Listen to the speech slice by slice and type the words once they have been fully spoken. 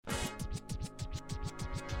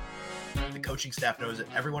coaching staff knows it.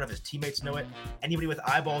 Every one of his teammates know it. Anybody with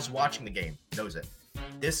eyeballs watching the game knows it.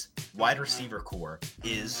 This wide receiver core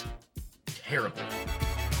is terrible.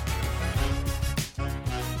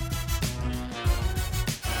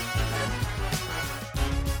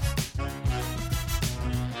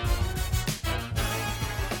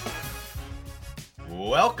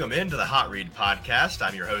 Welcome into the Hot Read Podcast.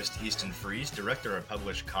 I'm your host, Easton Freeze, Director of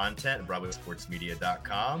Published Content at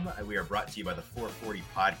BroadwaySportsMedia.com. We are brought to you by the 440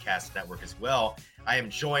 Podcast Network as well. I am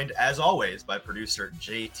joined, as always, by producer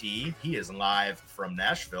JT. He is live from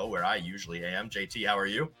Nashville, where I usually am. JT, how are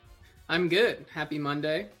you? I'm good. Happy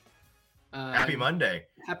Monday. Happy Monday.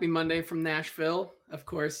 Happy Monday from Nashville. Of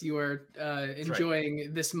course, you are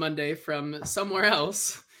enjoying this Monday from somewhere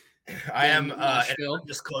else. I am in an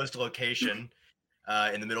undisclosed location.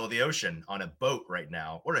 In the middle of the ocean on a boat right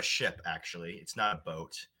now, or a ship, actually. It's not a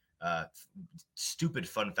boat. Stupid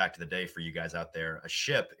fun fact of the day for you guys out there. A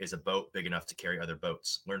ship is a boat big enough to carry other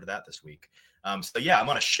boats. Learned that this week. So yeah, I'm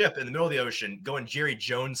on a ship in the middle of the ocean, going Jerry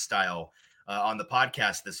Jones style on the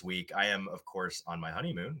podcast this week. I am, of course, on my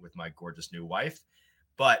honeymoon with my gorgeous new wife,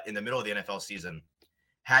 but in the middle of the NFL season,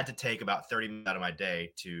 had to take about 30 minutes out of my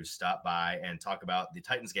day to stop by and talk about the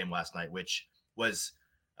Titans game last night, which was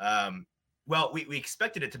well, we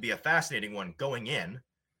expected it to be a fascinating one going in,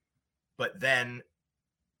 but then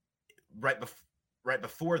right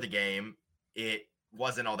before the game, it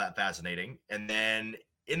wasn't all that fascinating. And then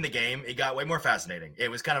in the game, it got way more fascinating. It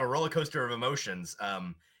was kind of a roller coaster of emotions.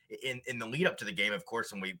 In the lead up to the game, of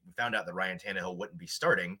course, when we found out that Ryan Tannehill wouldn't be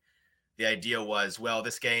starting, the idea was, well,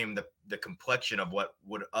 this game, the complexion of what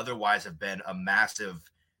would otherwise have been a massive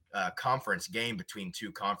conference game between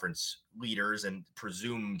two conference leaders and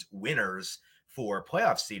presumed winners for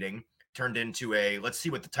playoff seeding turned into a let's see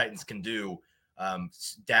what the Titans can do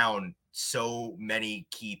down so many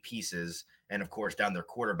key pieces, and of course down their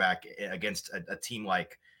quarterback against a team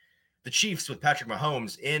like the Chiefs with Patrick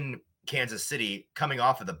Mahomes in Kansas City coming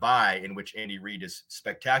off of the bye, in which Andy Reid is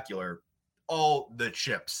spectacular. All the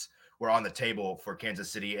chips were on the table for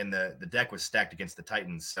Kansas City, and the deck was stacked against the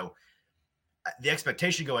Titans. So the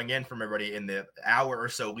expectation going in from everybody in the hour or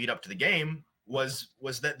so lead up to the game was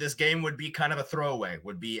that this game would be kind of a throwaway,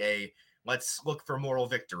 would be a let's look for moral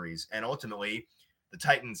victories. And ultimately, the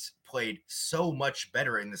Titans played so much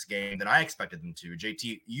better in this game than I expected them to.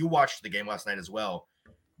 JT, you watched the game last night as well.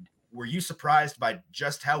 Were you surprised by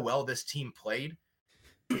just how well this team played?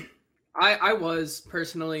 I was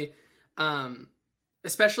personally,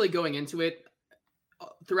 especially going into it.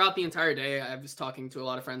 Throughout the entire day, I was talking to a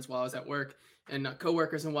lot of friends while I was at work and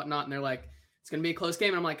coworkers and whatnot, and they're like, it's going to be a close game.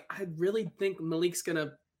 And I'm like, I really think Malik's going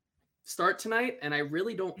to start tonight, and I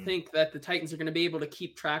really don't think that the Titans are going to be able to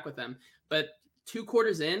keep track with them. But 2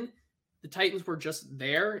 quarters in, the Titans were just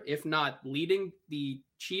there, if not leading the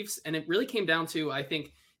Chiefs. And it really came down to, I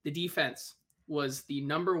think, the defense was the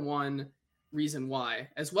number one reason why,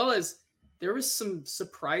 as well as there was some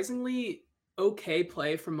surprisingly okay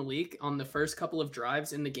play from Malik on the first couple of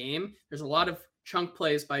drives in the game. There's a lot of chunk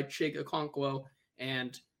plays by Chig Okonkwo,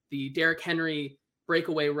 and the Derrick Henry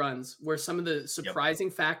breakaway runs were some of the surprising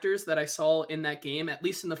factors that I saw in that game, at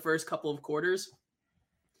least in the first couple of quarters,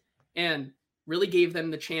 and really gave them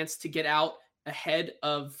the chance to get out ahead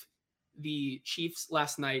of the Chiefs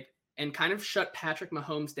last night and kind of shut Patrick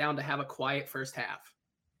Mahomes down to have a quiet first half.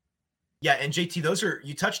 Yeah, and JT,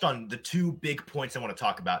 you touched on the 2 big points I want to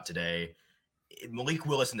talk about today. Malik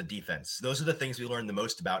Willis and the defense. Those are the things we learned the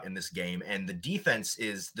most about in this game. And the defense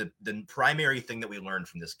is the primary thing that we learned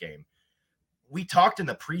from this game. We talked in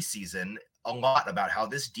the preseason a lot about how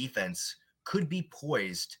this defense could be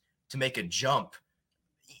poised to make a jump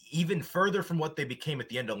even further from what they became at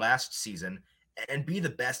the end of last season and be the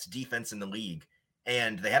best defense in the league.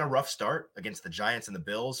 And they had a rough start against the Giants and the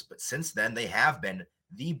Bills, but since then they have been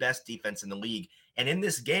the best defense in the league. And in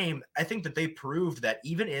this game, I think that they proved that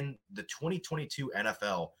even in the 2022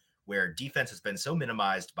 NFL, where defense has been so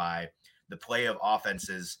minimized by the play of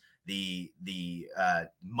offenses, the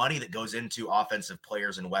money that goes into offensive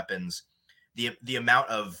players and weapons, the amount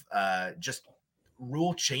of just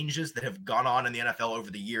rule changes that have gone on in the NFL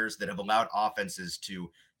over the years that have allowed offenses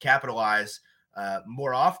to capitalize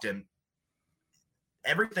more often,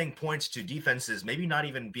 everything points to defenses maybe not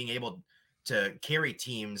even being able to carry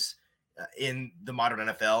teams in the modern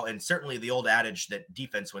NFL. And certainly the old adage that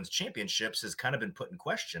defense wins championships has kind of been put in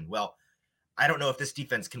question. Well, I don't know if this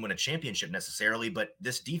defense can win a championship necessarily, but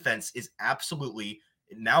this defense is absolutely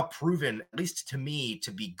now proven, at least to me,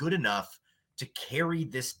 to be good enough to carry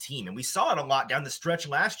this team. And we saw it a lot down the stretch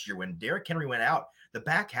last year when Derrick Henry went out. The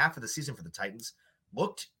back half of the season for the Titans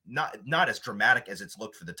looked not as dramatic as it's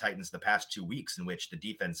looked for the Titans the past 2 weeks, in which the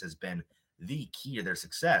defense has been the key to their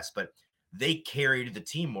success, but they carried the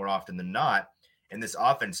team more often than not. And this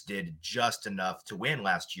offense did just enough to win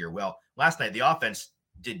last year. Well, last night, the offense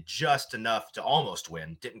did just enough to almost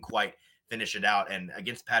win, didn't quite finish it out. And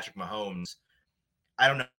against Patrick Mahomes, I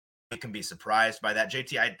don't know if you can be surprised by that.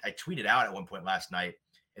 JT, I tweeted out at one point last night,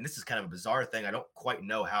 and this is kind of a bizarre thing. I don't quite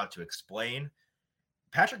know how to explain.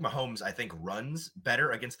 Patrick Mahomes, I think, runs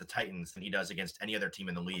better against the Titans than he does against any other team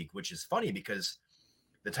in the league, which is funny because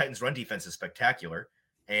the Titans' run defense is spectacular,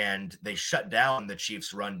 and they shut down the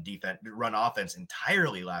Chiefs' run offense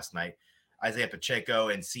entirely last night. Isaiah Pacheco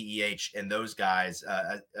and CEH and those guys,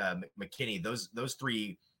 McKinney, those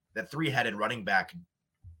three, that three-headed running back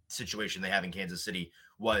situation they have in Kansas City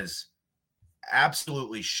was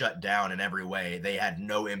absolutely shut down in every way. They had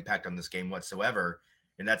no impact on this game whatsoever.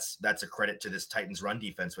 And that's a credit to this Titans run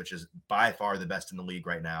defense, which is by far the best in the league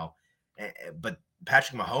right now. But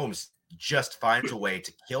Patrick Mahomes just finds a way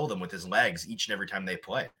to kill them with his legs each and every time they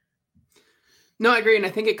play. No, I agree. And I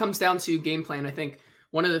think it comes down to game plan. I think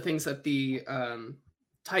one of the things that the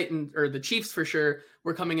Titans or the Chiefs for sure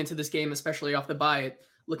were coming into this game, especially off the bye,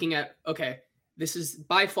 looking at, okay, this is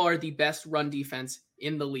by far the best run defense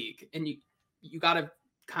in the league. And you got to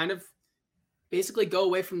kind of basically go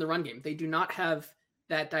away from the run game. They do not have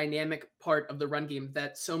that dynamic part of the run game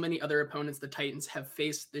that so many other opponents the Titans have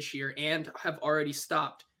faced this year and have already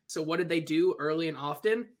stopped. So what did they do early and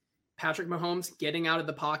often? Patrick Mahomes getting out of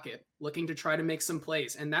the pocket, looking to try to make some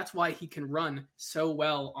plays. And that's why he can run so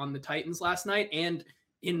well on the Titans last night and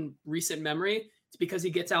in recent memory. It's because he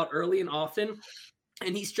gets out early and often,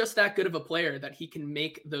 and he's just that good of a player that he can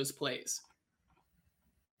make those plays.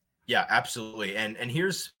 Yeah, absolutely. And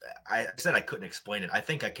here's, I said I couldn't explain it. I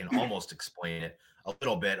think I can almost explain it a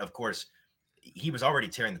little bit. Of course, he was already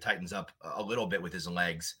tearing the Titans up a little bit with his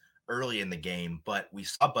legs early in the game, but we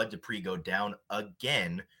saw Bud Dupree go down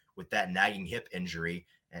again with that nagging hip injury,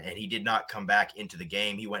 and he did not come back into the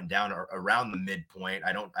game. He went down around the midpoint.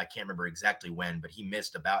 I can't remember exactly when, but he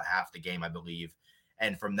missed about half the game, I believe.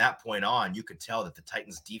 And from that point on, you could tell that the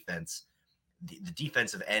Titans defense, the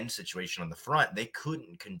defensive end situation on the front, they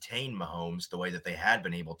couldn't contain Mahomes the way that they had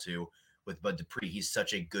been able to with Bud Dupree. He's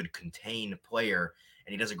such a good contained player,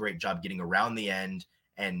 and he does a great job getting around the end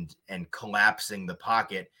and collapsing the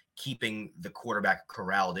pocket, keeping the quarterback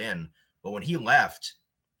corralled in. But when he left,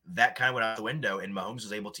 that kind of went out the window, and Mahomes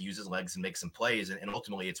was able to use his legs and make some plays, and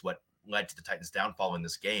ultimately it's what led to the Titans' downfall in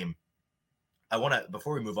this game. I want to,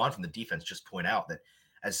 before we move on from the defense, just point out that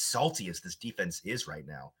as salty as this defense is right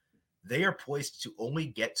now, they are poised to only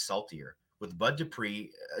get saltier with Bud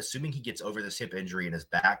Dupree, assuming he gets over this hip injury in his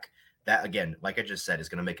back. That, again, like I just said, is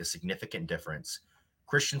going to make a significant difference.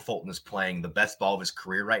 Kristian Fulton is playing the best ball of his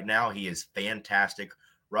career right now. He is fantastic.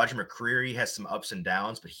 Roger McCreary has some ups and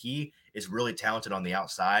downs, but he is really talented on the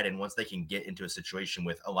outside. And once they can get into a situation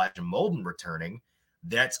with Elijah Molden returning,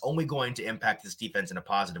 that's only going to impact this defense in a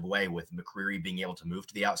positive way, with McCreary being able to move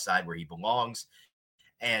to the outside where he belongs.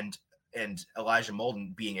 And Elijah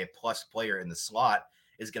Molden being a plus player in the slot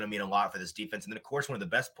is going to mean a lot for this defense. And then, of course, one of the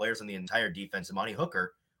best players on the entire defense, Amani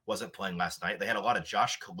Hooker, wasn't playing last night. They had a lot of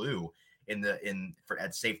Josh Kalu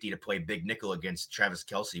at safety to play big nickel against Travis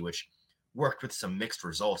Kelce, which worked with some mixed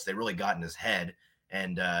results. They really got in his head.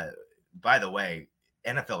 And by the way,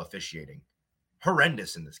 NFL officiating,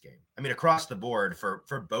 horrendous in this game. I mean, across the board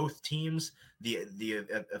for both teams,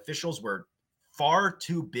 the officials were far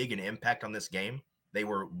too big an impact on this game. They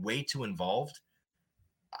were way too involved.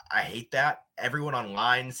 I hate that. Everyone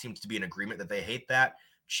online seems to be in agreement that they hate that.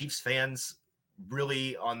 Chiefs fans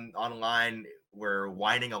really online were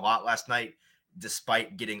whining a lot last night,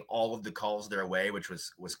 despite getting all of the calls their way, which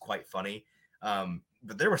was quite funny.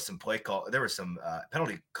 But there was some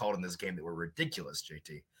penalty called in this game that were ridiculous,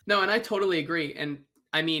 JT. No, and I totally agree. And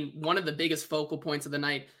I mean, one of the biggest focal points of the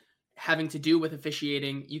night having to do with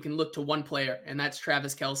officiating, you can look to one player, and that's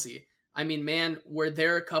Travis Kelce. I mean, man, were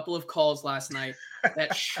there a couple of calls last night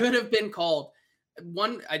that should have been called?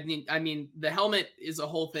 One, I mean, the helmet is a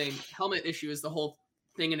whole thing. Helmet issue is the whole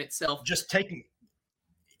thing in itself. Just taking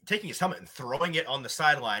his helmet and throwing it on the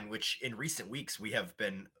sideline, which in recent weeks we have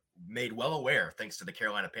been made well aware, thanks to the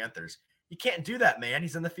Carolina Panthers. You can't do that, man.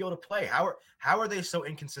 He's in the field of play. How are they so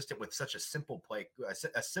inconsistent with such a simple play,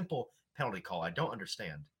 a simple penalty call? I don't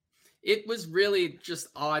understand. It was really just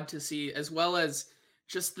odd to see, as well as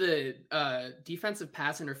just the defensive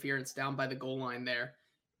pass interference down by the goal line there.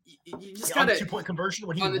 You just got a 2-point conversion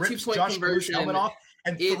when he rips Josh Kalu's helmet off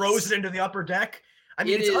and throws it into the upper deck. I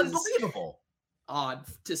mean, it's unbelievable. Odd,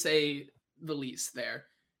 to say the least there,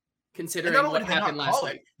 considering what happened last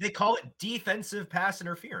night. They call it defensive pass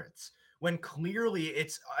interference when clearly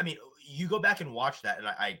it's, I mean, you go back and watch that, and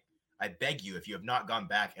I I beg you, if you have not gone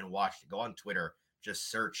back and watched it, go on Twitter,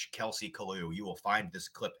 just search Kelsey Kalu. You will find this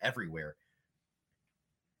clip everywhere.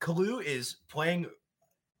 Kalu is playing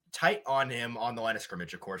tight on him on the line of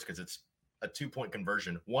scrimmage, of course, because it's a 2-point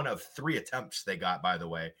conversion. One of 3 attempts they got, by the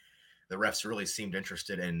way. The refs really seemed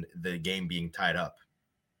interested in the game being tied up.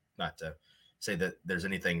 Not to say that there's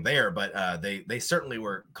anything there, but they certainly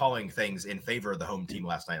were calling things in favor of the home team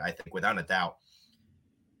last night, I think, without a doubt.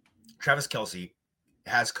 Travis Kelce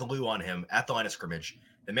has Kalu on him at the line of scrimmage.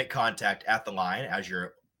 They make contact at the line, as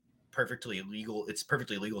you're perfectly legal. It's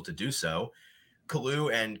perfectly legal to do so.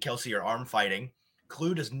 Kalu and Kelce are arm fighting.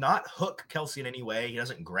 Kalu does not hook Kelce in any way. He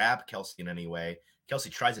doesn't grab Kelce in any way.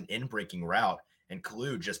 Kelce tries an in-breaking route, and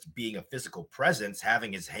Kalu, just being a physical presence,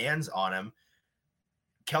 having his hands on him.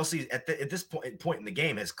 Kelce, at this point in the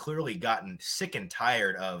game, has clearly gotten sick and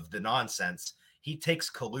tired of the nonsense. He takes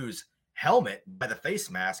Kalu's helmet by the face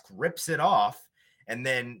mask, rips it off, and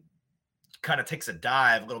then kind of takes a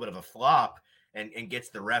dive, a little bit of a flop, and gets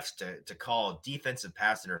the refs to call defensive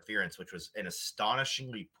pass interference, which was an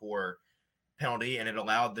astonishingly poor penalty, and it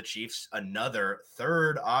allowed the Chiefs another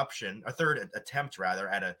third attempt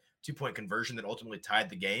at a 2-point conversion that ultimately tied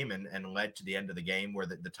the game and led to the end of the game, where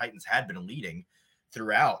the Titans had been leading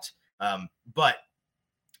throughout. But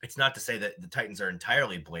it's not to say that the Titans are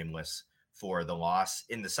entirely blameless for the loss.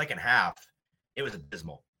 In the second half, it was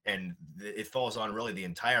abysmal, and it falls on really the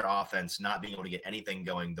entire offense not being able to get anything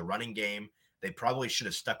going. The running game, they probably should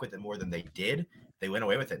have stuck with it more than they did. They went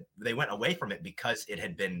away with it. They went away from it because it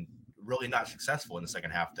had been really not successful in the second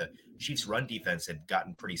half. The Chiefs' run defense had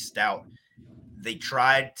gotten pretty stout. They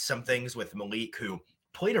tried some things with Malik, who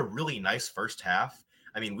played a really nice first half.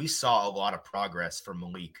 I mean, we saw a lot of progress from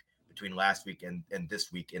Malik between last week and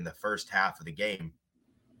this week in the first half of the game.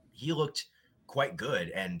 He looked quite good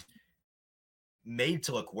and made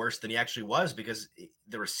to look worse than he actually was, because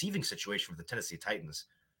the receiving situation for the Tennessee Titans,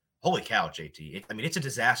 holy cow, JT. It's a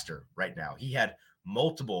disaster right now. He had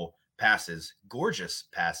multiple passes, gorgeous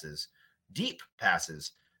passes, deep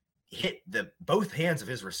passes, hit both hands of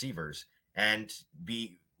his receivers and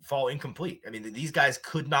fall incomplete. I mean, these guys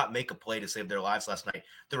could not make a play to save their lives last night.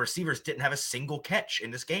 The receivers didn't have a single catch in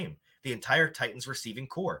this game. The entire Titans receiving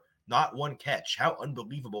core, not one catch. How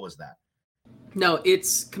unbelievable is that? No,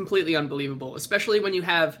 it's completely unbelievable, especially when you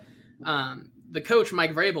have the coach,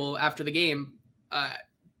 Mike Vrabel, after the game,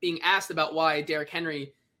 being asked about why Derrick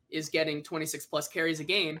Henry is getting 26 plus carries a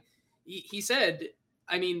game. He said,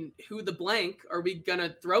 I mean, who the blank are we going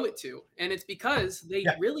to throw it to? And it's because they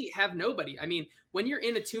really have nobody. I mean, when you're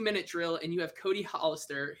in a 2-minute drill and you have Cody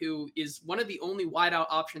Hollister, who is one of the only wideout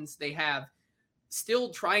options they have, still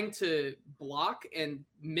trying to block and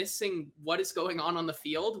missing what is going on the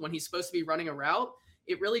field when he's supposed to be running a route,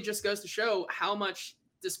 it really just goes to show how much,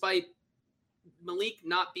 despite Malik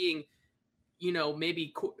not being,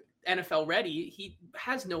 maybe NFL ready, he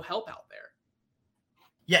has no help out there.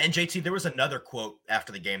 Yeah, and JT, there was another quote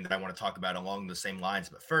after the game that I want to talk about along the same lines.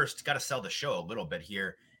 But first, got to sell the show a little bit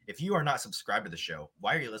here. If you are not subscribed to the show,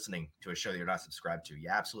 why are you listening to a show that you're not subscribed to? You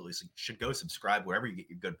absolutely should go subscribe wherever you get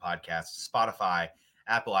your good podcasts, Spotify,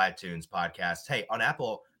 Apple iTunes podcasts. Hey, on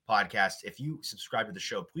Apple Podcasts, if you subscribe to the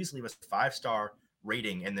show, please leave us a 5-star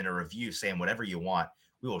rating and then a review saying whatever you want.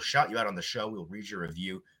 We will shout you out on the show. We'll read your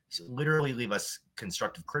review. So literally leave us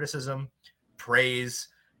constructive criticism, praise.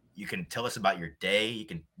 You can tell us about your day.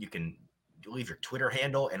 You can leave your Twitter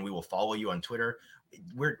handle, and we will follow you on Twitter.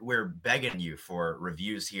 We're begging you for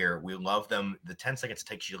reviews here. We love them. The 10 seconds it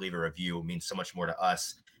takes you to leave a review means so much more to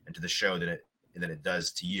us and to the show than it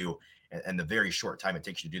does to you, and the very short time it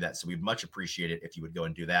takes you to do that. So we'd much appreciate it if you would go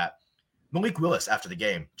and do that. Malik Willis, after the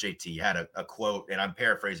game, JT, had a quote, and I'm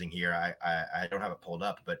paraphrasing here. I don't have it pulled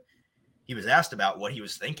up, but he was asked about what he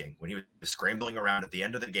was thinking when he was scrambling around at the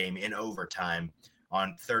end of the game in overtime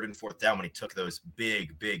on 3rd and 4th down when he took those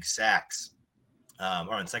big sacks,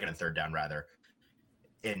 or on 2nd and 3rd down rather.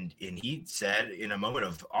 And he said, in a moment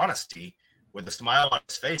of honesty, with a smile on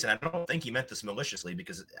his face, and I don't think he meant this maliciously,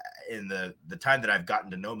 because in the time that I've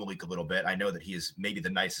gotten to know Malik a little bit, I know that he is maybe the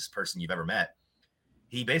nicest person you've ever met.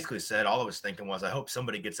 He basically said, all I was thinking was, I hope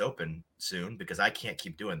somebody gets open soon, because I can't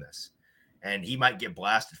keep doing this. And he might get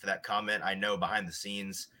blasted for that comment. I know behind the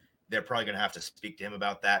scenes, they're probably going to have to speak to him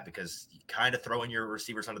about that, because you kind of throwing your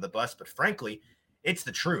receivers under the bus. But frankly, it's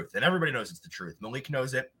the truth, and everybody knows it's the truth. Malik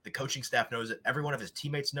knows it. The coaching staff knows it. Every one of his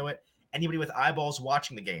teammates know it. Anybody with eyeballs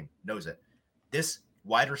watching the game knows it. This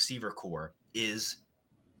wide receiver core is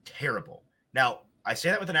terrible. Now, I say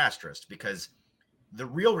that with an asterisk, because the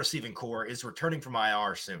real receiving core is returning from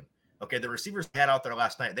IR soon. Okay, the receivers they had out there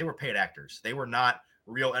last night, they were paid actors. They were not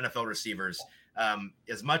real NFL receivers.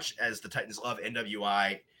 As much as the Titans love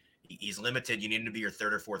NWI, He's limited. You need him to be your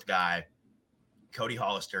third or fourth guy. Cody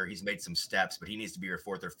Hollister, he's made some steps, but he needs to be your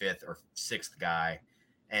fourth or fifth or sixth guy.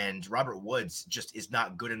 And Robert Woods just is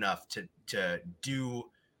not good enough to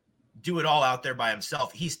do it all out there by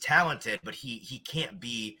himself. He's talented, but he can't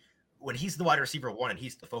be, when he's the wide receiver one and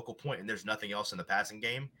he's the focal point and there's nothing else in the passing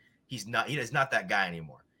game, he is not that guy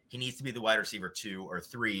anymore. He needs to be the wide receiver 2 or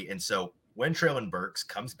 3. And so when Treylon Burks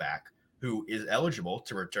comes back, who is eligible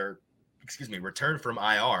to return from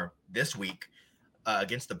IR this week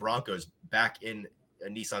against the Broncos back in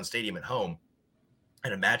Nissan Stadium at home,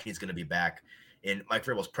 and imagine he's going to be back. In Mike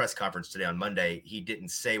Vrabel's press conference today on Monday, he didn't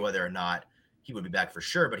say whether or not he would be back for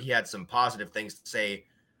sure, but he had some positive things to say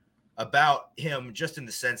about him, just in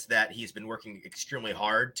the sense that he's been working extremely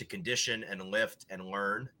hard to condition and lift and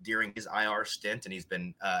learn during his IR stint, and he's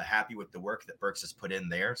been happy with the work that Burks has put in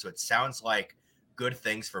there. So it sounds like good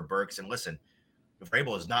things for Burks. And listen,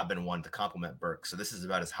 Vrabel has not been one to compliment Burks, so this is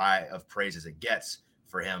about as high of praise as it gets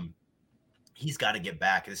for him. He's got to get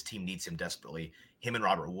back. This team needs him desperately. Him and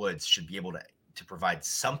Robert Woods should be able to provide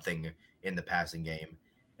something in the passing game.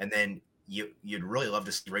 And then you'd really love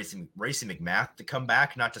to see Racing McMath to come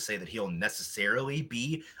back. Not to say that he'll necessarily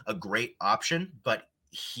be a great option, but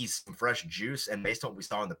he's some fresh juice. And based on what we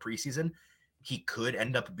saw in the preseason, he could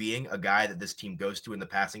end up being a guy that this team goes to in the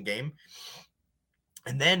passing game.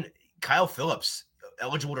 And then Kyle Phillips,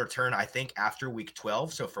 eligible to return, I think, after week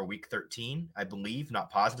 12. So for week 13, I believe, not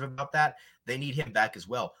positive about that. They need him back as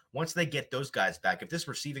well. Once they get those guys back, if this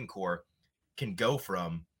receiving core can go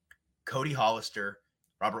from Cody Hollister,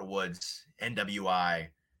 Robert Woods, NWI,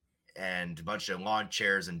 and a bunch of lawn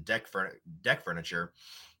chairs and deck furniture,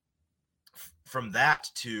 from that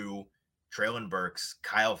to Treylon Burks,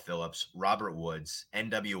 Kyle Phillips, Robert Woods,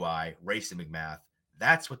 NWI, Racing McMath,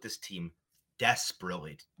 that's what this team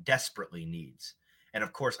desperately needs. And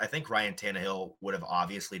of course, I think Ryan Tannehill would have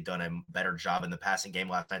obviously done a better job in the passing game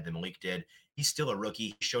last night than Malik did. He's still a rookie.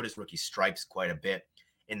 He showed his rookie stripes quite a bit.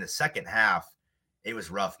 In the second half, it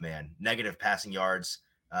was rough, man. Negative passing yards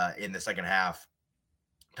in the second half.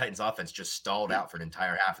 Titans offense just stalled out for an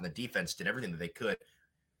entire half, and the defense did everything that they could,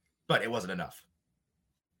 but it wasn't enough.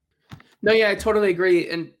 No, yeah, I totally agree.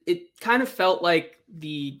 And it kind of felt like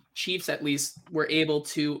the Chiefs, at least, were able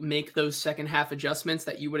to make those second half adjustments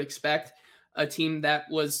that you would expect a team that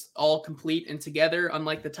was all complete and together,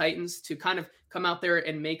 unlike the Titans, to kind of come out there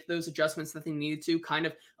and make those adjustments that they needed to, kind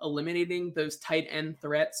of eliminating those tight end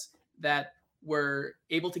threats that were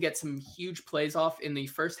able to get some huge plays off in the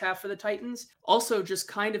first half for the Titans. Also, just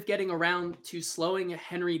kind of getting around to slowing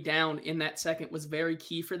Henry down in that second was very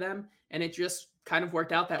key for them. And it just kind of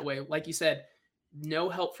worked out that way. Like you said, no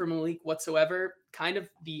help from Malik whatsoever. Kind of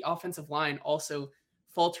the offensive line also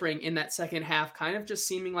faltering in that second half, kind of just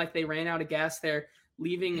seeming like they ran out of gas there,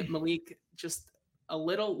 leaving Malik just a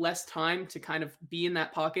little less time to kind of be in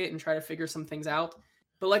that pocket and try to figure some things out.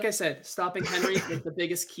 But like I said, stopping Henry is the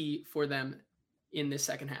biggest key for them in this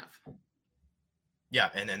second half. Yeah,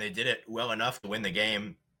 and then they did it well enough to win the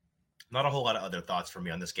game. Not a whole lot of other thoughts for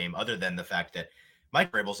me on this game, other than the fact that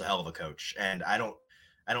Mike Vrabel's a hell of a coach, and I don't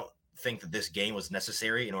think that this game was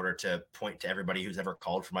necessary in order to point to everybody who's ever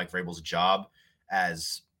called for Mike Vrabel's job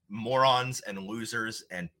as morons and losers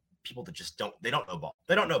and people that just don't know ball.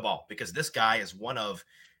 They don't know ball, because this guy is one of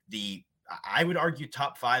the, I would argue,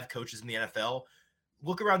 top 5 coaches in the NFL.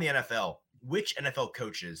 Look around the NFL. Which NFL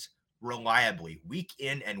coaches reliably, week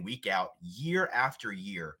in and week out, year after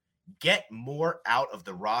year, get more out of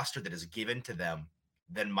the roster that is given to them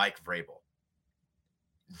than Mike Vrabel?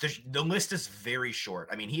 The list is very short.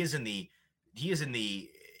 I mean, he is in the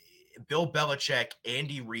Bill Belichick,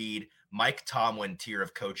 Andy Reid, Mike Tomlin tier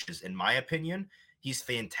of coaches, in my opinion. He's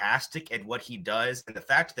fantastic at what he does. And the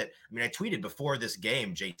fact that, I mean, I tweeted before this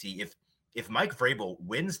game, JT, if Mike Vrabel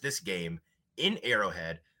wins this game in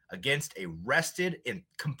Arrowhead against a rested and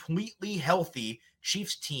completely healthy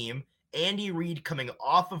Chiefs team, Andy Reid coming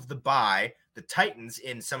off of the bye, the Titans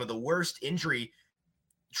in some of the worst injury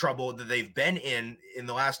trouble that they've been in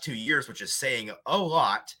the last 2 years, which is saying a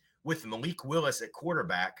lot, with Malik Willis at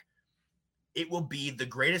quarterback, it will be the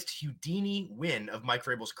greatest Houdini win of Mike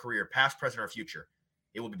Vrabel's career, past, present, or future.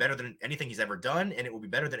 It will be better than anything he's ever done, and it will be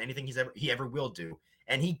better than anything he ever will do.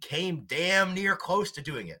 And he came damn near close to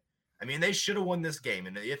doing it. I mean, they should have won this game,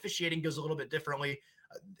 and the officiating goes a little bit differently.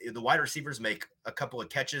 The wide receivers make a couple of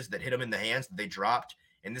catches that hit them in the hands that they dropped,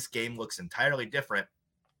 and this game looks entirely different.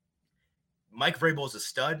 Mike Vrabel is a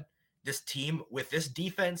stud. This team, with this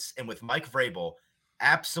defense and with Mike Vrabel,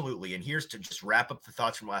 absolutely. And here's to just wrap up the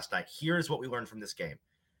thoughts from last night. Here's what we learned from this game.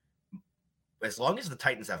 As long as the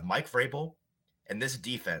Titans have Mike Vrabel and this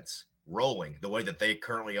defense rolling the way that they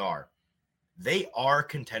currently are, they are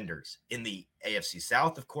contenders in the AFC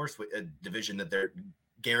South, of course, with a division that they're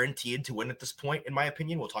guaranteed to win at this point, in my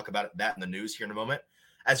opinion. We'll talk about that in the news here in a moment,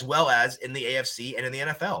 as well as in the AFC and in the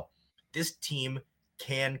NFL. This team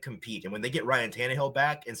can compete. And when they get Ryan Tannehill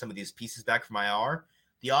back and some of these pieces back from IR,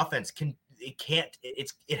 the offense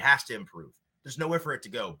it has to improve. There's nowhere for it to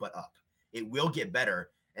go but up. It will get better.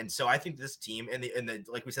 And so I think this team and the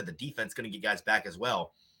like we said, the defense going to get guys back as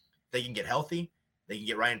well. They can get healthy. They can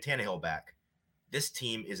get Ryan Tannehill back. This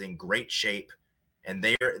team is in great shape, and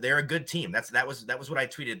they're a good team. That was what I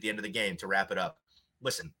tweeted at the end of the game to wrap it up.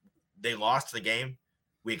 Listen, they lost the game.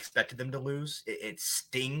 We expected them to lose. It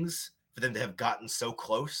stings for them to have gotten so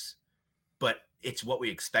close, but it's what we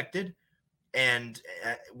expected. And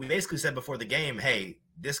we basically said before the game, hey,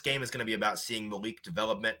 this game is going to be about seeing Malik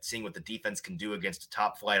development, seeing what the defense can do against a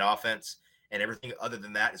top flight offense, and everything other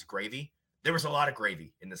than that is gravy. There was a lot of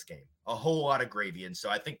gravy in this game, a whole lot of gravy. And so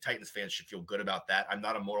I think Titans fans should feel good about that. I'm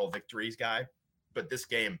not a moral victories guy, but this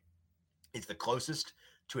game is the closest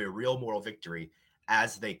to a real moral victory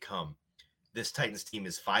as they come. This Titans team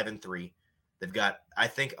is 5-3. They've got, I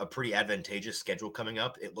think, a pretty advantageous schedule coming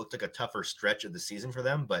up. It looked like a tougher stretch of the season for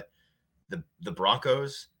them, but the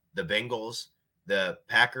Broncos, the Bengals, the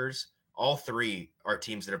Packers, all three are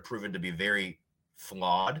teams that have proven to be very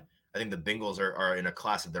flawed. I think the Bengals are in a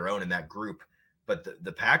class of their own in that group, but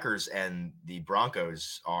the Packers and the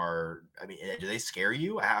Broncos are, I mean, do they scare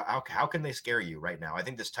you? How can they scare you right now? I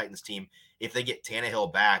think this Titans team, if they get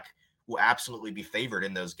Tannehill back, will absolutely be favored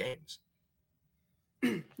in those games.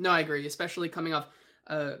 No, I agree, especially coming off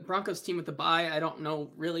Broncos team with the bye. I don't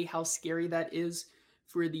know really how scary that is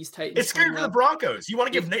for these Titans. It's scary for the Broncos. You want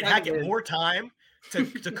to give Nate Hackett more time to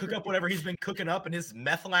cook up whatever he's been cooking up in his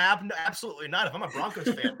meth lab? No, absolutely not. If I'm a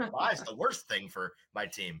Broncos fan, it's the worst thing for my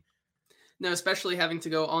team. No, especially having to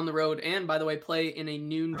go on the road and, by the way, play in a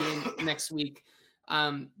noon game next week.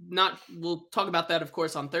 We'll talk about that, of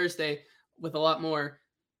course, on Thursday with a lot more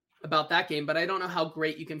about that game, but I don't know how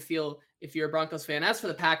great you can feel if you're a Broncos fan. As for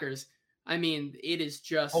the Packers, I mean, it is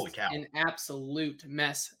just an absolute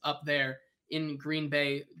mess up there in Green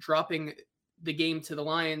Bay, dropping the game to the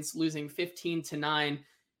Lions, losing 15-9,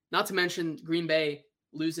 not to mention Green Bay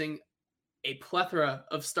losing a plethora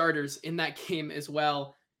of starters in that game as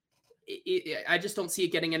well. I just don't see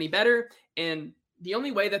it getting any better. And the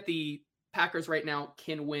only way that the Packers right now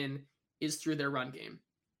can win is through their run game.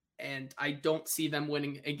 And I don't see them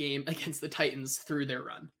winning a game against the Titans through their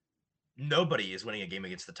run. Nobody is winning a game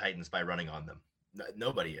against the Titans by running on them.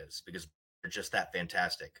 Nobody is, because they're just that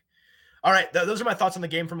fantastic. All right, those are my thoughts on the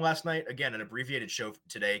game from last night. Again, an abbreviated show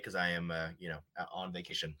today because I am, on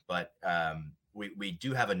vacation. But we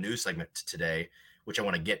do have a news segment today, which I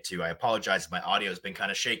want to get to. I apologize if my audio has been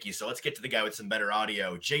kind of shaky, so let's get to the guy with some better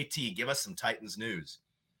audio. JT, give us some Titans news.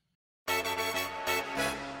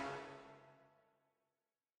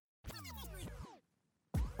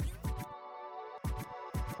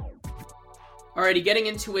 Alrighty, getting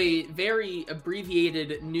into a very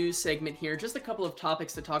abbreviated news segment here. Just a couple of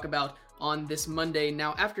topics to talk about on this Monday.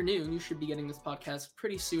 Now, afternoon, you should be getting this podcast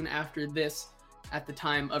pretty soon after this at the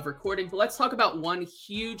time of recording. But let's talk about one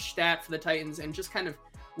huge stat for the Titans and just kind of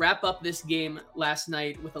wrap up this game last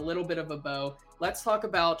night with a little bit of a bow. Let's talk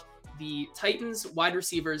about the Titans wide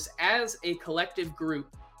receivers as a collective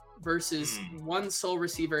group versus one sole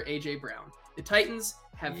receiver, A.J. Brown. The Titans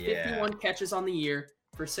have 51 catches on the year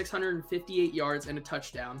for 658 yards and a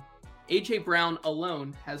touchdown. A.J. Brown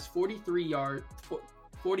alone has 43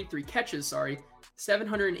 catches,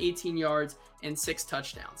 718 yards, and 6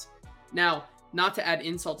 touchdowns. Now, not to add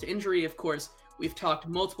insult to injury, of course, we've talked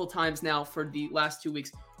multiple times now for the last 2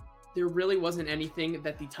 weeks. There really wasn't anything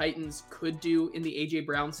that the Titans could do in the A.J.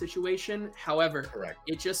 Brown situation. However,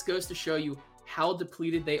 It just goes to show you how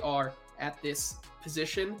depleted they are at this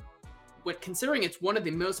position. But considering it's one of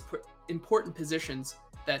the most important positions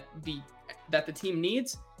that the team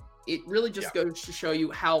needs, it really just goes to show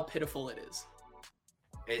you how pitiful it is.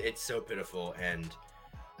 It's so pitiful. And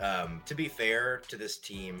to be fair to this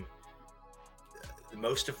team,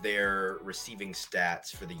 most of their receiving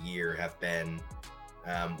stats for the year have been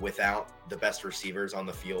without the best receivers on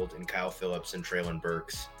the field in Kyle Phillips and Treylon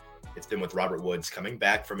Burks. It's been with Robert Woods coming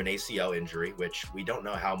back from an ACL injury, which we don't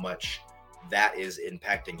know how much that is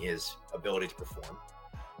impacting his ability to perform.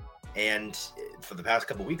 And for the past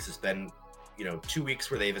couple of weeks, it's been, 2 weeks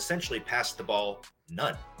where they've essentially passed the ball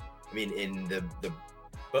none. I mean, in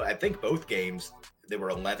I think both games, there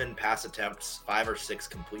were 11 pass attempts, 5 or 6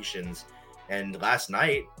 completions. And last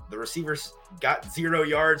night, the receivers got 0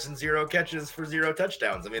 yards and 0 catches for 0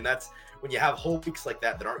 touchdowns. I mean, that's when you have whole weeks like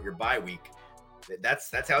that aren't your bye week.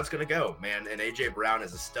 that's how it's going to go, man. And AJ Brown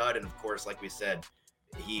is a stud. And of course, like we said,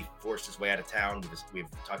 he forced his way out of town. We've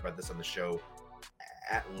talked about this on the show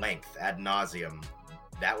at length, ad nauseum.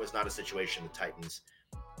 That was not a situation the Titans.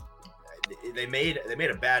 They made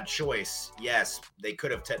a bad choice. Yes, they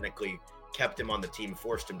could have technically kept him on the team,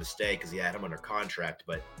 forced him to stay because he had him under contract,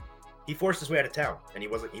 but he forced his way out of town, and he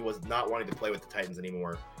was not wanting to play with the Titans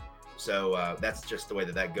anymore. So that's just the way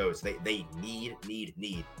that goes. They need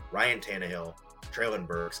Ryan Tannehill, Treylon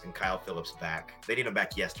Burks, and Kyle Phillips back. They need them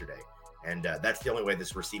back yesterday, and that's the only way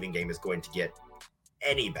this receiving game is going to get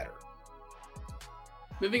any better.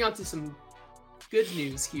 Moving on to some good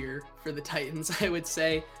news here for the Titans, I would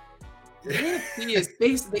say. The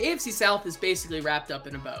AFC South is basically wrapped up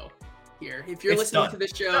in a bow here. If you're listening to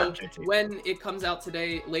this show when it comes out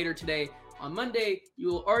later today on Monday, you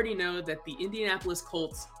will already know that the Indianapolis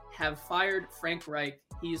Colts have fired Frank Reich.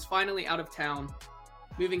 He is finally out of town,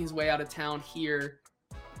 moving his way out of town here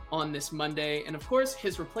on this Monday. And of course,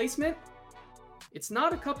 his replacement, it's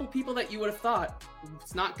not a couple people that you would have thought.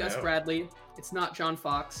 It's not Gus Bradley. It's not John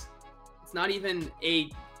Fox. It's not even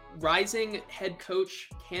a rising head coach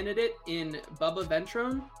candidate in Bubba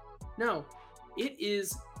Ventrone. No, it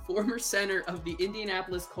is former center of the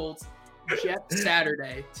Indianapolis Colts, Jeff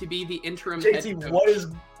Saturday, to be the interim head coach.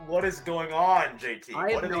 What is going on, JT?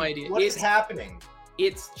 I have no idea. What is happening?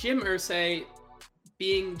 It's Jim Irsay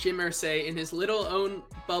being Jim Irsay in his little own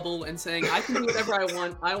bubble and saying, I can do whatever I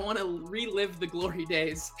want. I want to relive the glory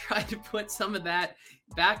days, try to put some of that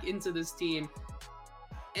back into this team.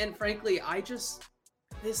 And frankly,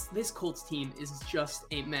 this Colts team is just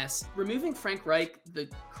a mess. Removing Frank Reich, the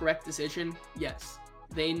correct decision? Yes.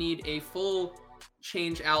 They need a full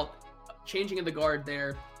changing of the guard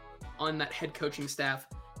there on that head coaching staff.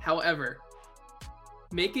 However,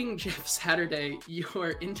 making Jeff Saturday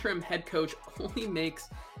your interim head coach only makes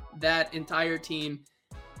that entire team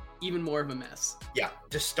even more of a mess. Yeah,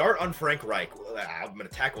 to start on Frank Reich, I'm going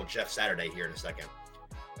to tackle Jeff Saturday here in a second.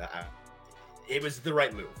 It was the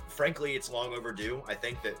right move. Frankly, it's long overdue. I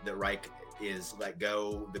think that Reich is let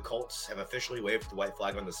go. The Colts have officially waved the white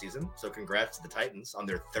flag on the season. So congrats to the Titans on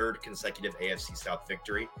their third consecutive AFC South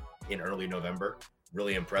victory in early November.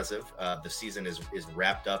 Really impressive. The season is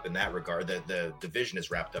wrapped up in that regard. The division is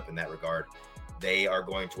wrapped up in that regard. They are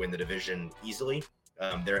going to win the division easily.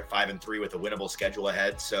 They're at 5-3 with a winnable schedule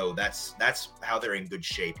ahead. So that's how they're in good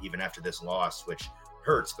shape, even after this loss, which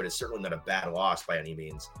hurts, but it's certainly not a bad loss by any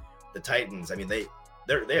means. The Titans, I mean, they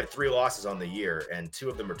have 3 losses on the year, and 2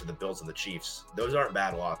 of them are to the Bills and the Chiefs. Those aren't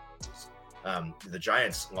bad losses. The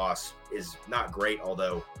Giants' loss is not great,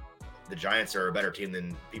 although the Giants are a better team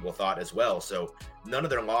than people thought as well. So none of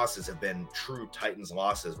their losses have been true Titans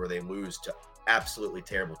losses where they lose to absolutely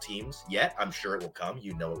terrible teams yet. I'm sure it will come.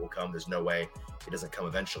 You know it will come. There's no way it doesn't come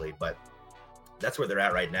eventually, but that's where they're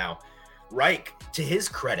at right now. Reich, to his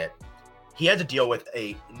credit, he had to deal with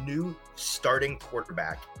a new starting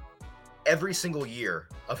quarterback every single year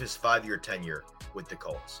of his 5-year tenure with the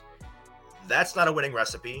Colts. That's not a winning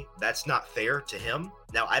recipe. That's not fair to him.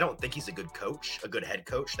 Now, I don't think he's a good coach, a good head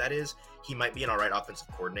coach, that is. He might be an all right offensive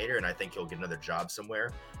coordinator, and I think he'll get another job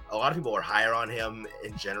somewhere. A lot of people are higher on him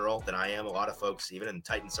in general than I am. A lot of folks, even in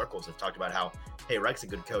Titan circles, have talked about how, hey, Reich's a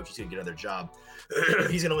good coach. He's going to get another job.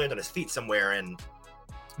 He's going to land on his feet somewhere, and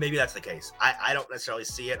maybe that's the case. I don't necessarily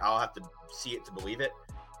see it. I'll have to see it to believe it.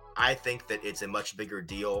 I think that it's a much bigger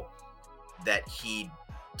deal that he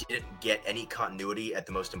didn't get any continuity at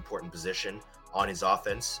the most important position on his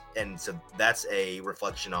offense. And so that's a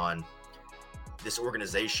reflection on this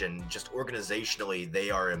organization. Just organizationally, they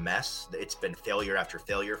are a mess. It's been failure after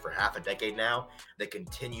failure for half a decade now. They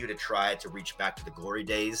continue to try to reach back to the glory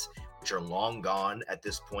days, which are long gone at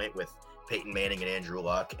this point with Peyton Manning and Andrew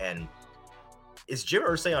Luck. And is Jim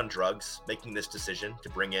Irsay on drugs making this decision to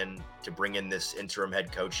bring in this interim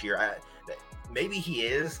head coach here? Maybe he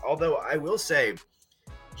is, although I will say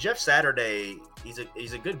Jeff Saturday, he's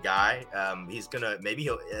a good guy.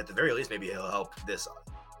 He'll at the very least, maybe he'll help this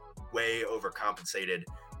way overcompensated,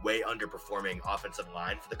 way underperforming offensive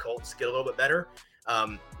line for the Colts get a little bit better.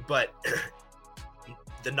 But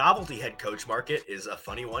the novelty head coach market is a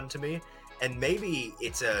funny one to me. And maybe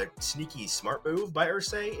it's a sneaky smart move by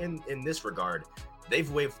Irsay in this regard. They've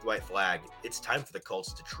waved the white flag. It's time for the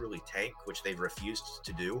Colts to truly tank, which they've refused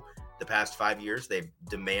to do. The past 5 years, they've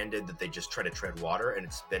demanded that they just try to tread water, and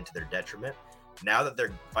it's been to their detriment. Now that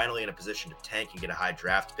they're finally in a position to tank and get a high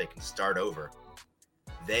draft pick and start over,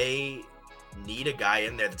 they need a guy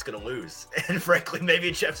in there that's going to lose. And frankly,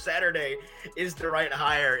 maybe Jeff Saturday is the right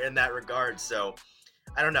hire in that regard. So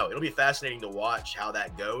I don't know. It'll be fascinating to watch how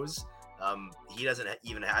that goes. He doesn't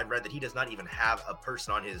even. I read that he does not even have a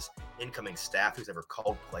person on his incoming staff who's ever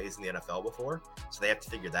called plays in the NFL before. So they have to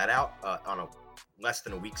figure that out on a less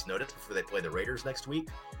than a week's notice before they play the Raiders next week,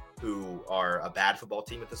 who are a bad football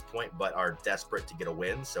team at this point, but are desperate to get a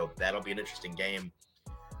win. So that'll be an interesting game.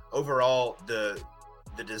 Overall, the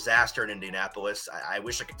disaster in Indianapolis, I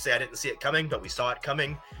wish I could say I didn't see it coming, but we saw it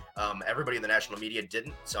coming. Everybody in the national media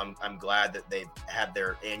didn't, so I'm glad that they've had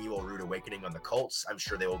their annual rude awakening on the Colts. I'm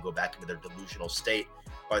sure they will go back into their delusional state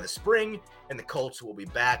by the spring, and the Colts will be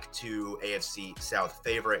back to AFC South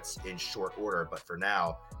favorites in short order. But for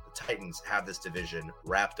now, the Titans have this division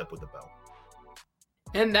wrapped up with a bow.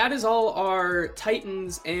 And that is all our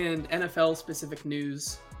Titans and NFL-specific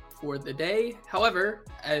news for the day. However,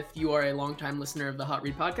 if you are a longtime listener of the Hot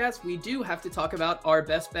Read podcast, we do have to talk about our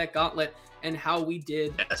best bet gauntlet and how we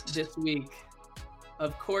did this week.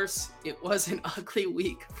 Of course, it was an ugly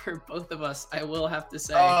week for both of us, I will have to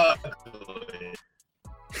say.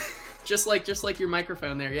 just like your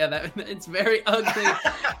microphone there. Yeah, it's very ugly.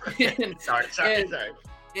 Sorry.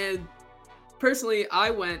 And personally, I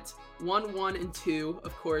went 1-1-2.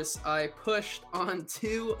 Of course, I pushed on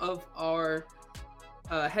 2 of our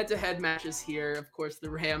head-to-head matches here. Of course, the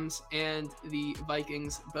Rams and the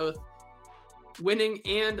Vikings both winning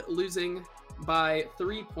and losing by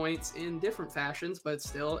 3 points in different fashions, but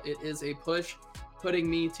still, it is a push, putting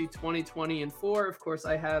me to 20-20-4. Of course,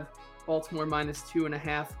 I have Baltimore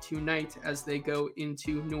 -2.5 tonight as they go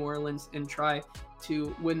into New Orleans and try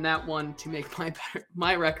to win that one to make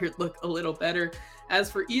my record look a little better.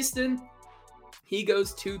 As for Easton, he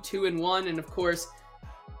goes 2-2-1, and of course,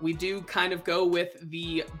 we do kind of go with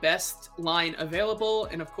the best line available,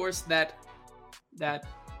 and of course that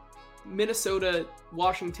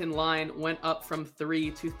Minnesota-Washington line went up from 3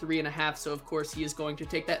 to 3.5, so of course he is going to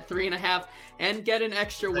take that 3.5 and get an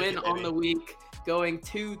extra win on the week, going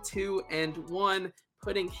 2-2-1,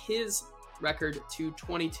 putting his record to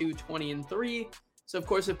 22-20-3. So of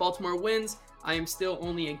course, if Baltimore wins, I am still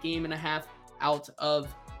only a game and a half out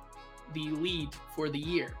of the lead for the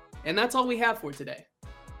year. And that's all we have for today.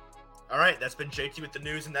 All right, that's been JT with the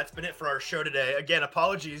news, and that's been it for our show today. Again,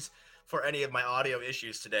 apologies for any of my audio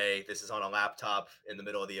issues today. This is on a laptop in the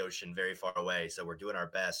middle of the ocean, very far away, so we're doing our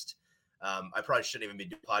best. I probably shouldn't even be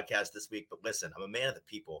doing a podcast this week, but listen, I'm a man of the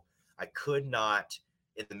people. I could not,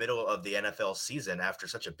 in the middle of the NFL season, after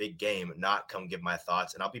such a big game, not come give my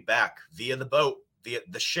thoughts, and I'll be back via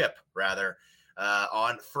the ship,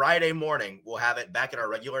 on Friday morning. We'll have it back at our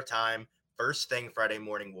regular time. First thing Friday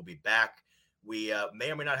morning, we'll be back. We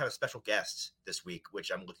may or may not have a special guest this week,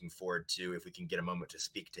 which I'm looking forward to if we can get a moment to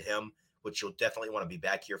speak to him, which you'll definitely want to be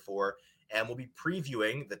back here for. And we'll be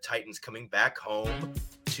previewing the Titans coming back home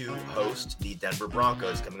to host the Denver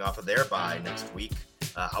Broncos coming off of their bye next week.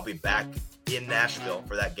 I'll be back in Nashville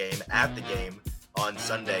for that game, at the game on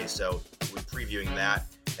Sunday. So we're previewing that.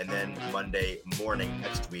 And then Monday morning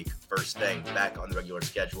next week, first thing, back on the regular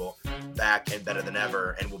schedule, back and better than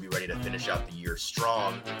ever, and we'll be ready to finish out the year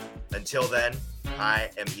strong. Until then, I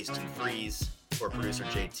am Easton Freeze for producer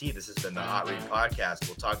JT. This has been the Hot Read Podcast.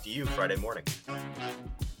 We'll talk to you Friday morning.